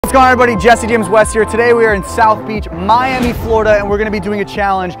What's going on, everybody? Jesse James West here. Today we are in South Beach, Miami, Florida, and we're going to be doing a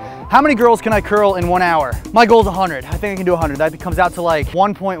challenge. How many girls can I curl in 1 hour? My goal is 100. I think I can do 100. That comes out to like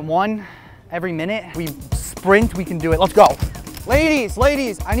 1.1 every minute. We sprint, we can do it. Let's go.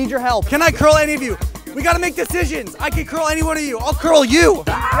 Ladies, I need your help. Can I curl any of you? We got to make decisions. I can curl any one of you. I'll curl you.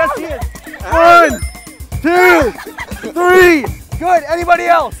 Yes, he is. 1, 2, 3. Good. Anybody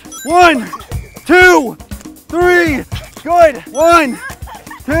else? 1, 2, 3. Good. 1,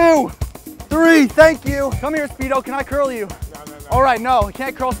 2, 3. Thank you. Come here, Speedo. Can I curl you? No. All right, no, I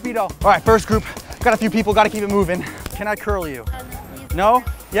can't curl Speedo. All right, first group. Got a few people. Got to keep it moving. Can I curl you? No?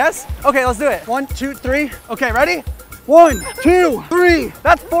 Yes? Okay, let's do it. 1, 2, 3. Okay, ready? 1, 2, 3.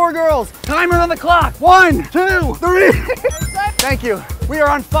 That's 4 girls. Timer on the clock. 1, 2, 3. Thank you. We are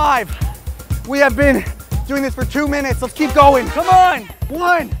on 5. We have been doing this for 2 minutes. Let's keep going. Come on.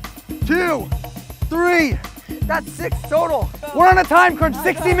 1, 2, 3. That's 6 total. We're on a time crunch,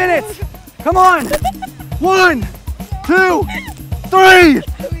 60 minutes. Come on. 1, 2, 3,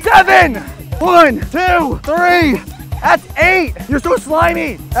 7. 1, 2, 3. That's 8. You're so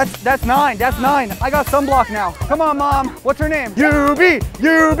slimy. That's 9. That's 9. I got sunblock now. Come on, Mom. What's her name?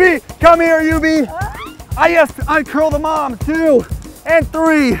 UB. Come here, UB. I curl the mom. 2 and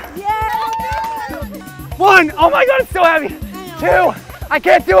 3. Yeah. 1. Oh my God, it's so heavy. 2. I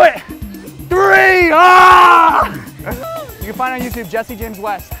can't do it. 3. Ah! You can find on YouTube Jesse James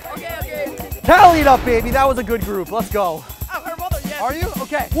West. Okay. Tally it up, baby. That was a good group. Let's go. I'm her mother, yes. Are you?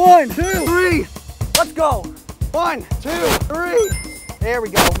 Okay. 1, 2, 3. Let's go. 1, 2, 3. There we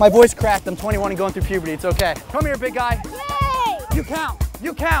go. My voice cracked. I'm 21 and going through puberty. It's okay. Come here, big guy. Yay! You count.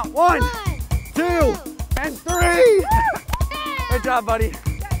 1, 2, and 3. Good job, buddy.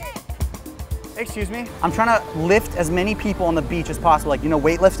 Excuse me. I'm trying to lift as many people on the beach as possible. Like, you know,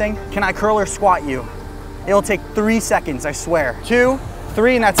 weightlifting. Can I curl or squat you? It'll take 3 seconds, I swear. 2,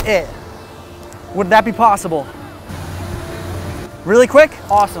 3, and that's it. Would that be possible? Really quick?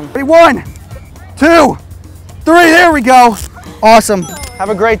 Awesome. Ready? 1, 2, 3, there we go. Awesome. Have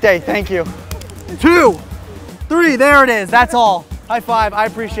a great day. Thank you. 2, 3, there it is. That's all. High five. I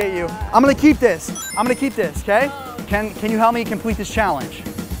appreciate you. I'm gonna keep this. Okay? Can you help me complete this challenge?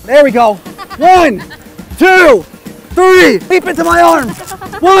 There we go. 1, 2, 3. Leap into my arms.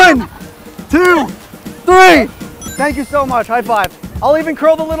 1, 2, 3. Thank you so much. High five. I'll even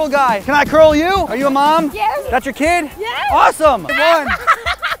curl the little guy. Can I curl you? Are you a mom? Yes. That's your kid? Yes. Awesome. 1,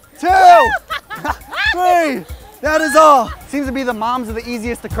 2, 3. That is all. Seems to be the moms are the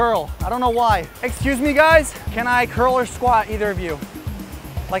easiest to curl. I don't know why. Excuse me, guys. Can I curl or squat either of you?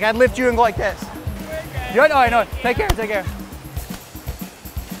 Like, I'd lift you and go like this. Good? Oh, I know. Take care.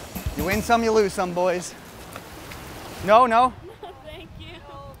 You win some, you lose some, boys. No? Thank you.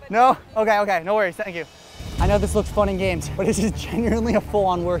 No? Okay. No worries. Thank you. I know this looks fun in games, but this is genuinely a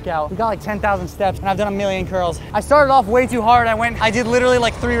full-on workout. We got like 10,000 steps, and I've done a million curls. I started off way too hard. I did literally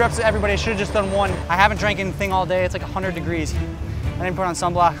like 3 reps to everybody. I should have just done 1. I haven't drank anything all day. It's like 100 degrees. I didn't put on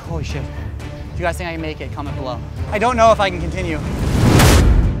sunblock. Holy shit. If you guys think I can make it, comment below. I don't know if I can continue.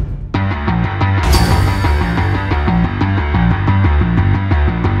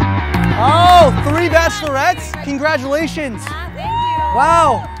 Oh, 3 bachelorettes? Congratulations. Thank you.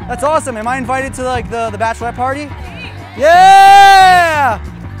 Wow, that's awesome. Am I invited to like the bachelorette party? Yeah!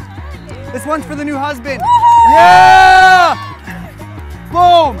 This one's for the new husband. Yeah!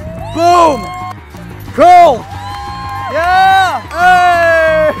 Boom! Cool! Yeah!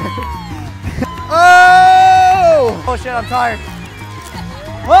 Hey! Oh shit, I'm tired.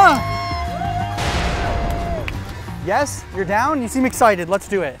 Huh? Yes? You're down? You seem excited. Let's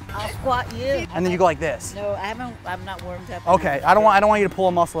do it. I'll squat you. And then you go like this. No, I'm not warmed up. Okay, I don't want you to pull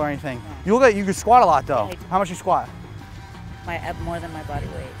a muscle or anything. You look like you can squat a lot though. How much you squat? More than my body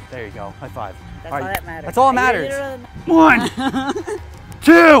weight. There you go. High five. That's all that matters. That's all that matters. 1,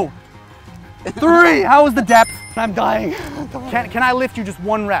 2, 3. How was the depth? I'm dying. Can I lift you just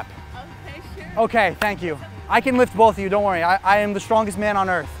 1 rep? Okay, sure. Okay, thank you. I can lift both of you, don't worry. I am the strongest man on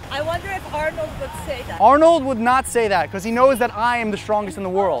earth. I wonder if Arnold would say that. Arnold would not say that because he knows that I am the strongest in the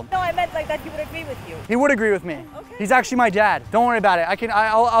world. No, I meant like that he would agree with you. He would agree with me. Okay. He's actually my dad. Don't worry about it.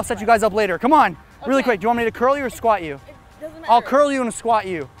 I'll set you guys up later. Come on, really quick. Do you want me to curl you or squat you? It doesn't matter. I'll curl you and squat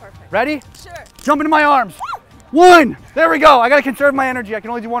you. Perfect. Ready? Sure. Jump into my arms. 1. There we go. I gotta conserve my energy. I can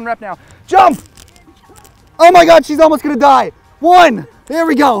only do 1 rep now. Jump! Oh my God, she's almost gonna die. 1. There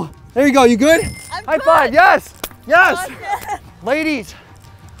we go. You good? High five. Yes. Ladies,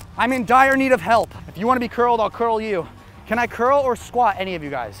 I'm in dire need of help. If you want to be curled, I'll curl you. Can I curl or squat any of you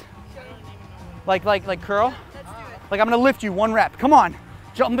guys? Like curl? Let's do it. Like I'm gonna lift you 1 rep. Come on.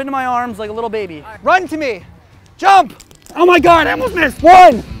 Jump into my arms like a little baby. Run to me. Jump. Oh my God, I almost missed.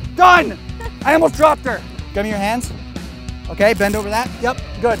 1, Done. I almost dropped her. Give me your hands. Okay, bend over that. Yep,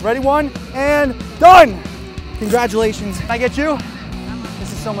 good. Ready, 1, and done. Congratulations. Can I get you?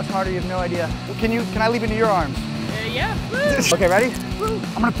 This is so much harder, you have no idea. Can I leave into your arms? Yeah. Okay, ready?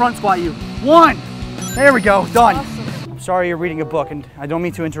 I'm gonna front squat you. 1. There we go, done. Awesome. I'm sorry you're reading a book, and I don't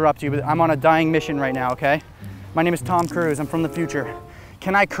mean to interrupt you, but I'm on a dying mission right now, okay? My name is Tom Cruise, I'm from the future.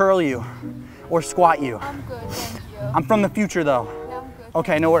 Can I curl you or squat you? I'm good, thank you. I'm from the future though. Yeah, I'm good.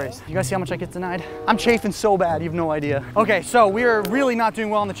 Okay, no worries. You guys see how much I get denied? I'm chafing so bad, you have no idea. Okay, so we are really not doing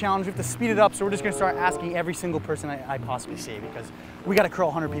well in the challenge. We have to speed it up, so we're just gonna start asking every single person I possibly see because we gotta curl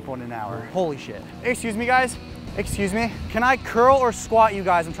 100 people in an hour. Holy shit. Excuse me, guys. Excuse me. Can I curl or squat you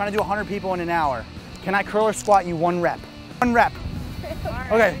guys? I'm trying to do 100 people in an hour. Can I curl or squat you 1 rep? 1 rep.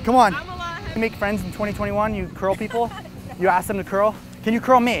 Okay, come on. You make friends in 2021, you curl people. You ask them to curl. Can you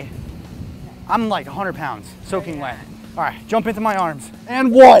curl me? I'm like 100 pounds, soaking wet. All right, jump into my arms.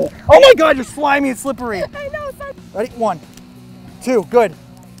 And 1. Oh my God, you're slimy and slippery. I know, son. Ready? 1, 2, good.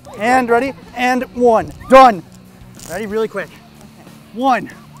 And ready? And 1, done. Ready, really quick. 1,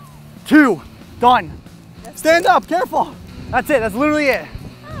 2, done. Stand up, careful. That's it, that's literally it.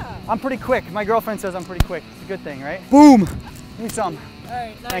 I'm pretty quick. My girlfriend says I'm pretty quick. It's a good thing, right? Boom. Give me some. All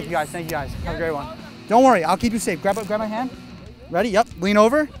right, nice. Thank you guys, thank you guys. Have a great one. Don't worry, I'll keep you safe. Grab my hand. Ready? Yep, lean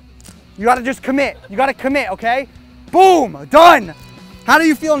over. You gotta just commit. You gotta commit, okay? Boom, done. How do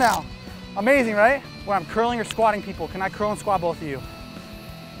you feel now? Amazing, right? When I'm curling or squatting people, can I curl and squat both of you?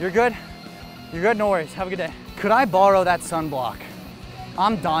 You're good? You're good? No worries, have a good day. Could I borrow that sunblock?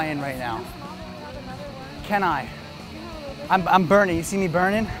 I'm dying right now. Can I? I'm burning, you see me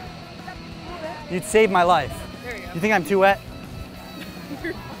burning? You'd save my life. There you go. You think I'm too wet?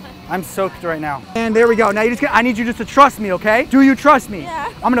 I'm soaked right now. And there we go. Now I need you just to trust me, okay? Do you trust me?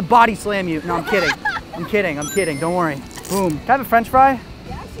 Yeah. I'm gonna body slam you. No, I'm kidding. I'm kidding. Don't worry. Boom. Can I have a French fry?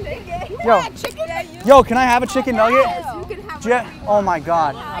 Yes, chicken. Yo. Chicken? Yeah, you. Yo, can I have a chicken nugget? Yes, you can have Yeah. Oh my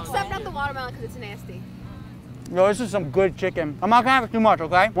God. Except not the watermelon because it's nasty. Yo, this is some good chicken. I'm not gonna have it too much,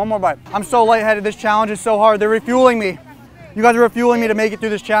 okay? One more bite. I'm so lightheaded. This challenge is so hard. They're refueling me. You guys are refueling me to make it through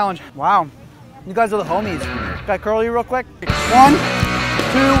this challenge. Wow. You guys are the homies. Can I curl you real quick? 1, 2,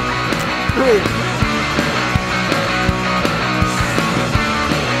 3.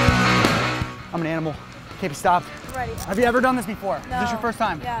 I'm an animal. Can't be stopped. Ready. Have you ever done this before? No. Is this your first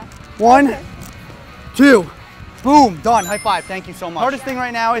time? Yeah. 1, 2, boom, done. High five, thank you so much. Hardest thing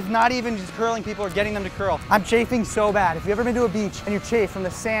right now is not even just curling people or getting them to curl. I'm chafing so bad. If you've ever been to a beach and you chafe from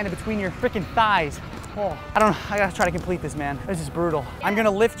the sand in between your freaking thighs, oh, I gotta try to complete this, man. This is brutal. I'm gonna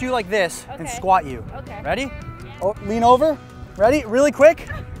lift you like this and squat you. Okay. Ready? Oh, lean over. Ready? Really quick.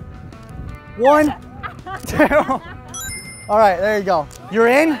 1, 2. All right, there you go. You're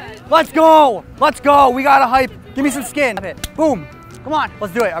in? Let's go. Let's go. We got a hype. Give me some skin. Boom. Come on.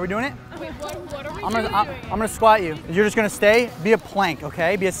 Let's do it. Are we doing it? What are we I'm gonna squat you. You're just gonna stay, be a plank,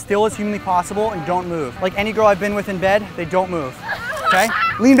 okay? Be as still as humanly possible and don't move. Like any girl I've been with in bed, they don't move, okay?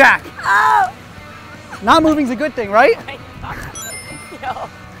 Lean back. Not moving's a good thing, right?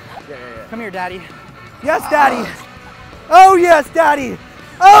 Come here, daddy. Yes, daddy. Oh, yes, daddy.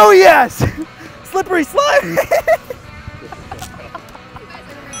 Oh, yes. Slippery slime.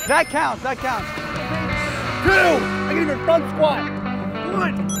 That counts, that counts. 2. I can even front squat.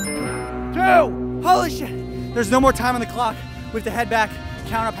 1, 2. Holy shit. There's no more time on the clock. We have to head back,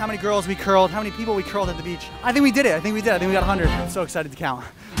 count up how many girls we curled, how many people we curled at the beach. I think we did it. I think we got 100. I'm so excited to count.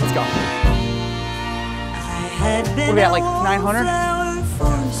 Let's go. What are we at, like 900? I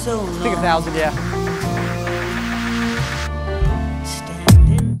think 1,000, yeah.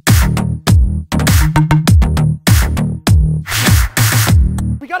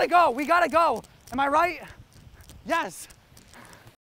 We gotta go. Am I right? Yes.